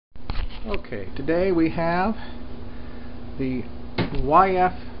Okay, today we have the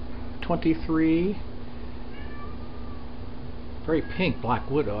YF-23, very pink black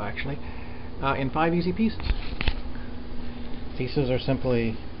widow actually, in 5 easy pieces. Pieces are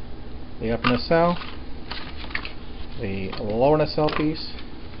simply the upper nacelle, the lower nacelle piece,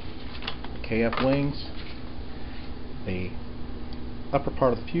 KF wings, the upper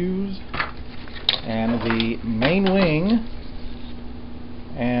part of the fuse, and the main wing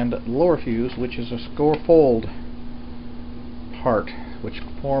and lower fuse, which is a score fold part, which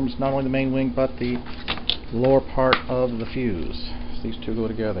forms not only the main wing but the lower part of the fuse. So these two go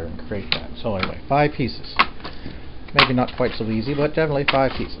together and create that. So anyway, 5 pieces. Maybe not quite so easy, but definitely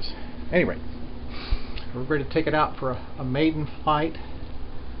 5 pieces. Anyway, we're ready to take it out for a maiden flight.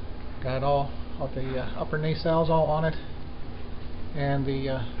 Got all of the upper nacelles all on it, and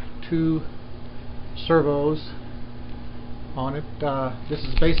the 2 servos on it. This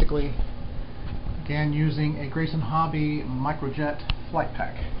is basically, again, using a Grayson Hobby Micro-jet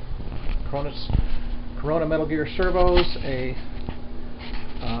Flight-Pack. Corona Metal Gear servos, a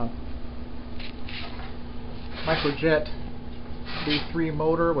Micro-jet V3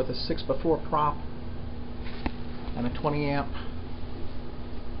 motor with a 6x4 prop and a 20 amp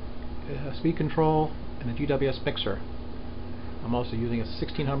speed control and a GWS mixer. I'm also using a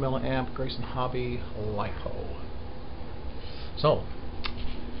 1600 milliamp Grayson Hobby LiPo. So,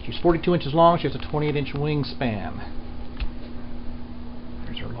 she's 42 inches long. She has a 28-inch wingspan.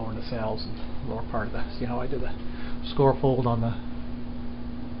 Here's her lower nacelles and lower part of the. See how I did the score fold on the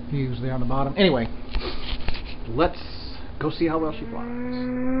fuse there on the bottom. Anyway, let's go see how well she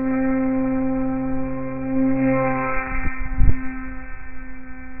flies.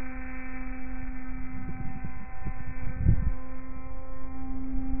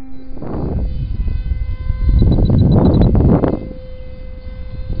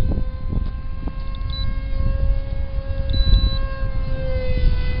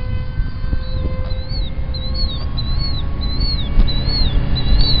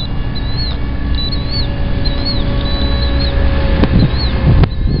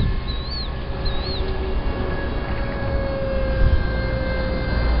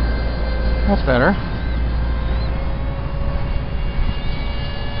 That's better.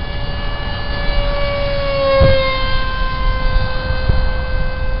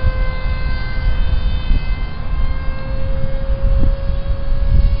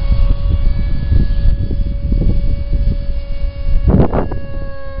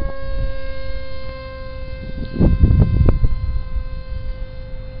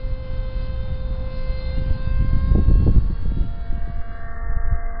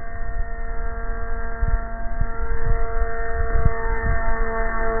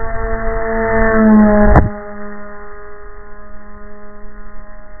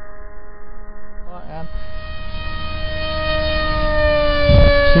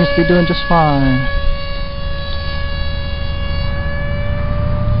 Seems to be doing just fine.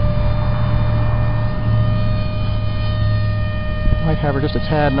 Might have her just a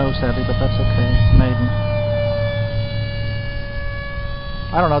tad nose heavy, but that's okay. It's Maiden.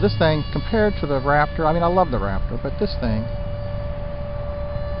 I don't know, this thing, compared to the Raptor, I mean, I love the Raptor, but this thing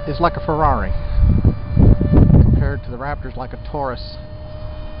is like a Ferrari. Compared to the Raptor's like a Taurus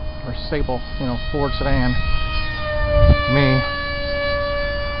or Sable, you know, Ford sedan. To me.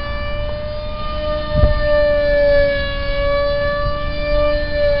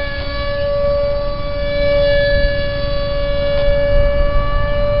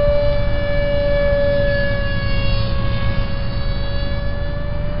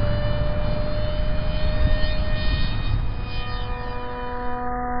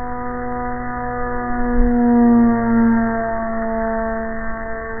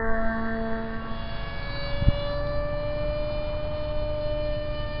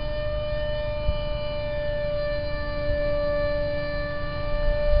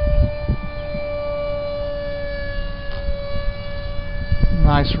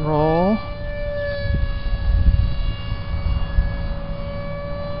 Nice roll.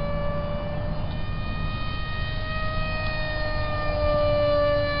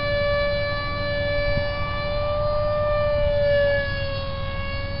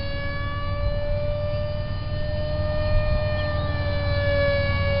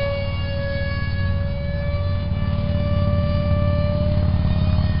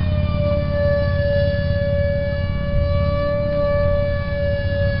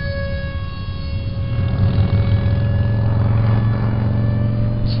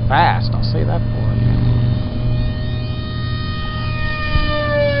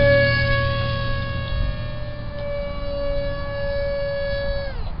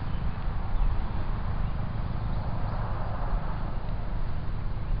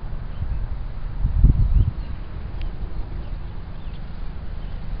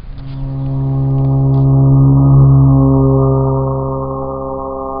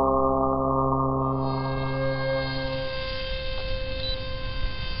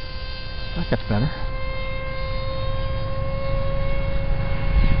 That's better.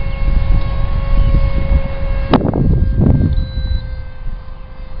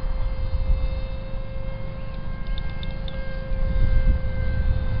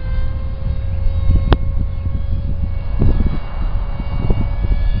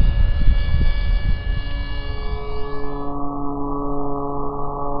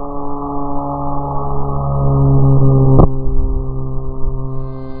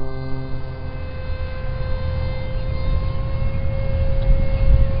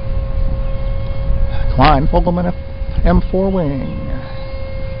 Kline-Fogleman M4 wing.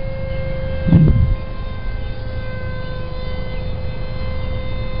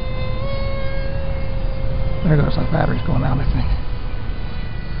 There goes our batteries going out, I think.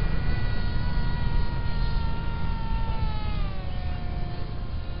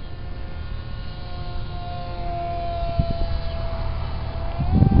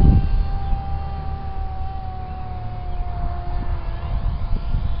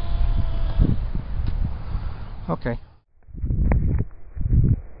 Okay.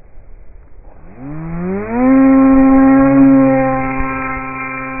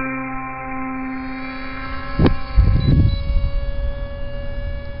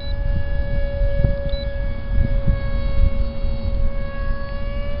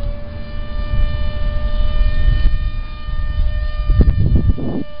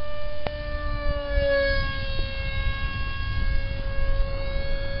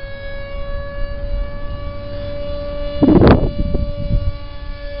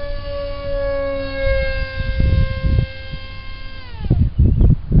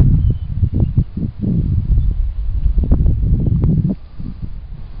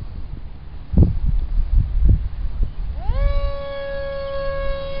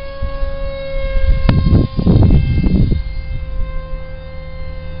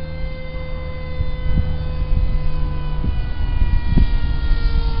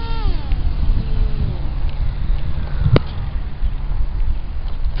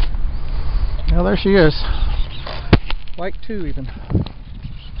 Well, there she is. Flight 2 even.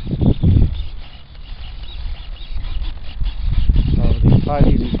 Of the 5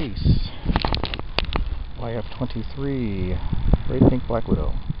 easy piece. YF-23. Great Pink Black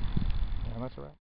Widow. And that's a wrap.